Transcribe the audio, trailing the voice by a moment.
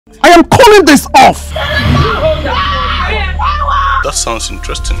I am calling this off. That sounds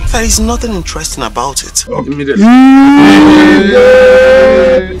interesting. There is nothing interesting about it. Immediately.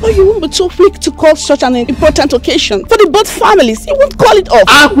 Oh, you won't be so quick to call such an important occasion for the both families. You won't call it off.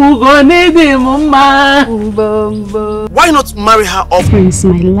 Why not marry her off? Prince,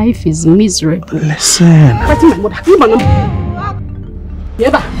 my life is miserable. Listen.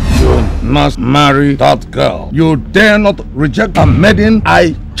 You must marry that girl. You dare not reject a maiden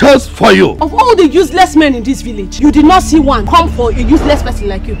I chose for you. Of all the useless men in this village, you did not see one come for a useless person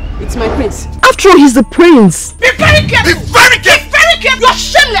like you. It's my prince. After all, he's the prince. Be very careful! Be very careful! Be very careful! You're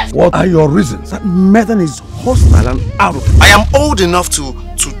shameless! What are your reasons? That maiden is hostile and arrogant. I am old enough to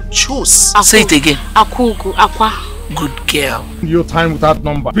choose. I'll say it again. Akuku, Aqua, good girl. Your time with that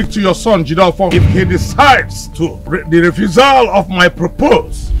number. Speak to your son, Jidalfo. If he decides to the refusal of my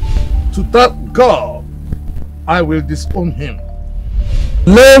proposal to that girl, I will disown him.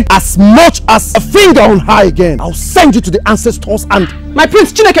 Lay as much as a finger on her again. I'll send you to the ancestors and... My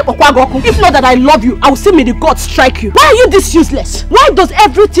prince, Chineke Okwagoku, if not that I love you, I will say may the gods strike you. Why are you this useless? Why does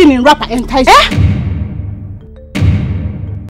everything in rapper entice you?